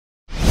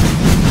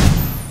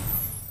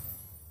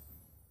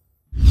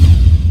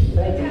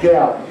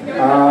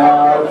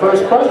Yeah.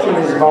 First question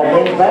is about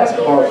men's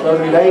basketball. So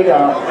tonight,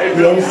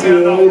 the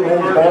NCAA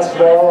men's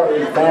basketball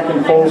is back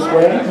in full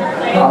swing.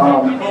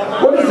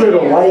 What is there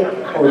to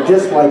like or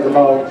dislike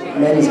about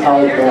men's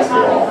college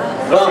basketball?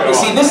 Well, you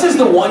see, this is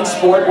the one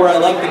sport where I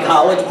like the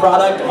college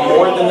product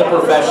more than the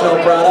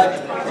professional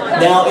product.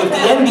 Now, if the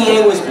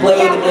NBA was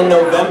played in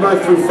November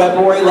through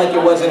February like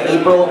it was in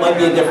April, it might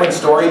be a different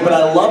story, but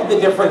I love the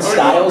different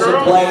styles of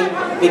play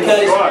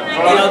because,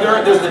 you know,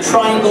 there's the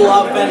triangle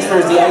offense,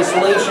 there's the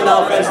isolation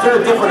offense, there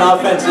are different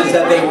offenses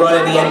that they run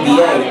in the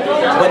NBA,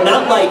 but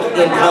not like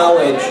in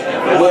college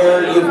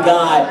where you've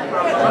got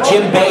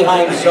Jim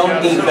Boeheim's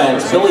zone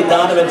defense, Billy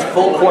Donovan's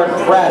full court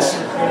press.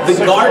 The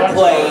guard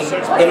play,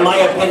 in my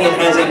opinion,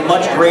 has a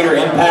much greater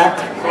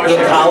impact in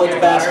college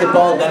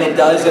basketball than it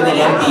does in the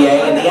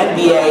NBA. In the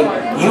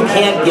NBA, you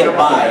can't get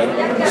by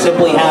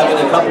simply having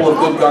a couple of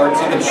good guards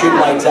who can shoot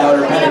lights out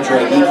or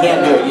penetrate. You can't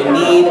do it. You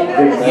need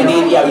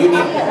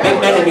big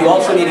men, and you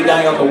also need a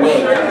guy on the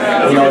wing.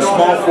 You know, a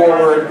small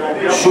forward,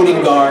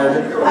 shooting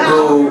guard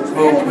who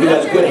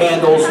has good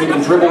handles, who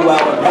can dribble well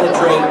and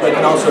penetrate, but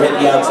can also hit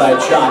the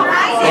outside shot.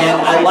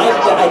 And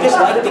I just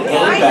like the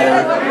game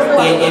better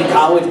in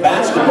college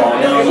basketball.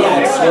 Now, yeah,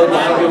 it's slowed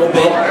down a little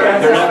bit.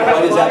 They're not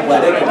quite as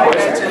athletic. Of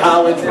course, it's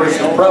college versus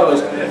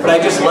pros, but I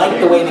just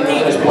like the way the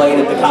game is played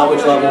at the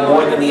college level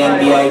more than the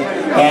NBA.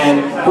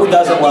 And who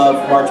doesn't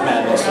love March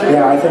Madness?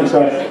 Yeah, I think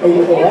so.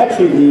 And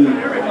actually,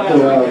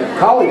 the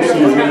college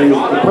season is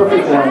the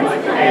perfect length.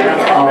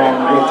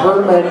 The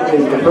tournament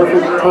is the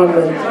perfect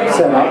tournament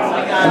setup.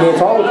 I mean,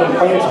 it's all the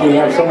complaints we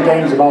have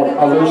sometimes about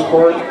other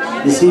sports.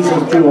 The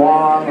season's too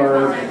long,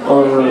 or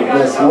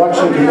the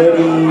selection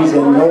committees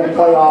and no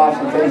playoffs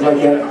and things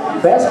like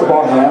that.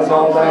 Basketball has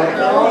all that,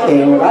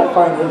 and what I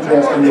find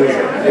interesting is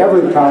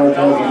every college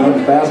has a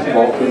men's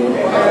basketball team,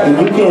 and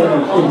you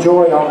can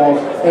enjoy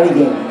almost any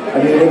game. I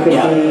mean, it could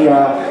be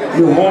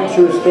New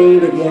Hampshire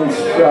State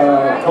against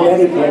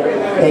Connecticut,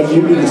 and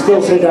you can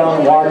still sit down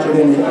and watch it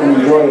and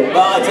enjoy it.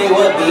 Well, I tell you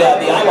what,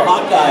 the Iowa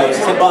Hawkeyes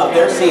tip off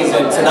their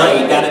season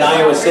tonight down in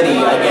Iowa City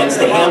against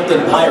the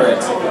Hampton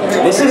Pirates.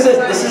 This is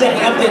a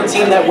Hampton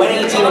team that went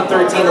 18-13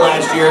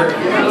 last year.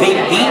 They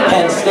beat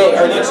Penn State,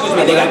 or excuse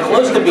me, they got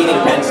close to beating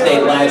Penn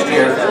State last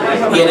year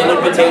in an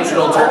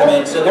invitational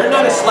tournament. So they're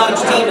not a slouch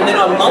team. And then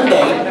on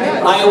Monday,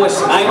 Iowa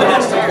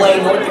has to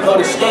play North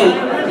Dakota State,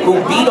 who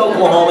beat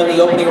Oklahoma in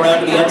the opening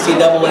round of the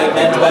NCAA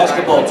men's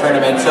basketball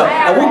tournament. So,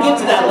 and we'll get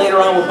to that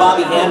later on with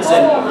Bobby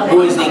Hansen,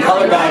 who is the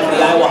color guy for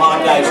the Iowa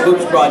Hawkeyes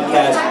Hoops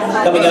broadcast,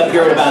 coming up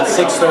here at about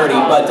 6:30.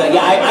 But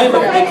yeah, I am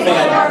a big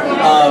fan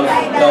of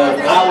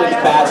college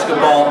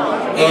basketball.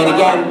 And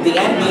again, the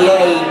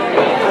NBA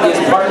is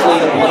partly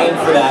to blame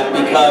for that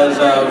because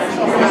of,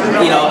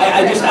 you know,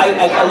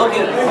 I look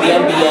at the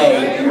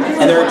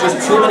NBA and there are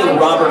just too many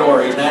Robert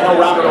Horrys. Now, I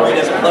know Robert Horry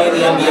doesn't play in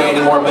the NBA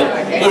anymore, but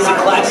he's a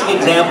classic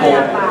example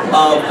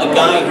of a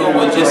guy who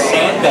would just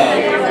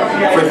sandbag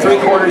for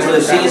 3/4 of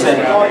the season.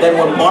 Then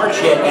when March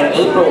hit and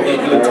April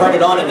hit, he would turn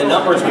it on and the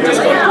numbers would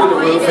just go through the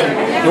roof,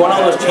 and you won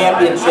all those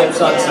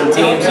championships on some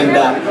teams, and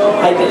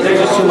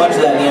there's just too much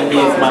of that in the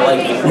NBA for my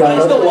liking. But I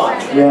still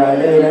watch. Yeah,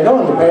 and I know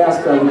in the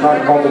past we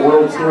talked about the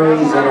World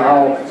Series and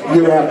how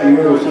year after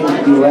year there seems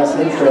to be less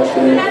interest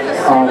in it.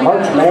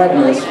 March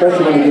Madness,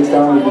 especially when it gets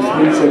down to the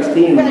Sweet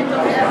 16,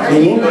 the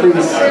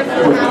increase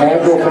with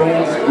casual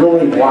fans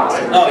really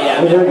blossomed. Oh, yeah.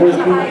 I mean,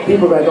 there's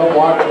people that don't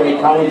watch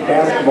a college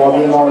basketball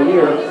game all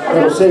year,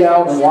 and will sit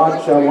out and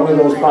watch one of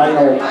those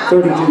final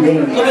 32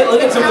 games.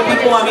 Look at some of the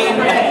people. I mean,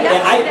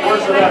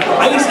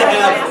 I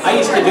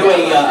used to do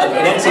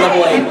an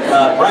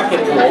NCAA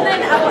bracket pool,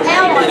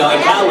 you know,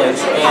 in college,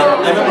 and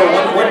I remember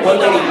one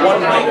lady won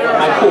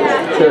my pool,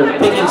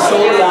 picking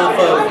solely off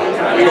of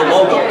the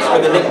logos or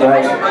the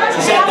nicknames.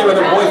 She sat there with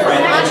her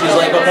boyfriend, and she's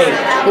like, okay,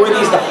 who are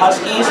these, the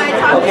Huskies?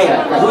 Okay,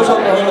 who's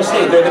Oklahoma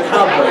State? They're the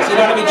Cowboys. You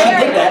know what I mean? She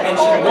did that, and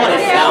she won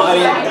it. Now, I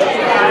mean,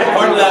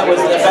 part of that was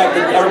the fact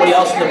that everybody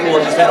else in the pool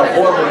just had a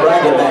horrible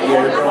bracket that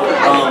year.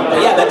 But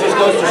yeah, that just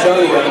goes to show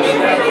you, I mean,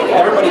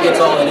 everybody gets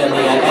all in the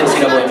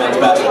NCAA men's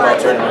basketball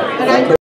tournament.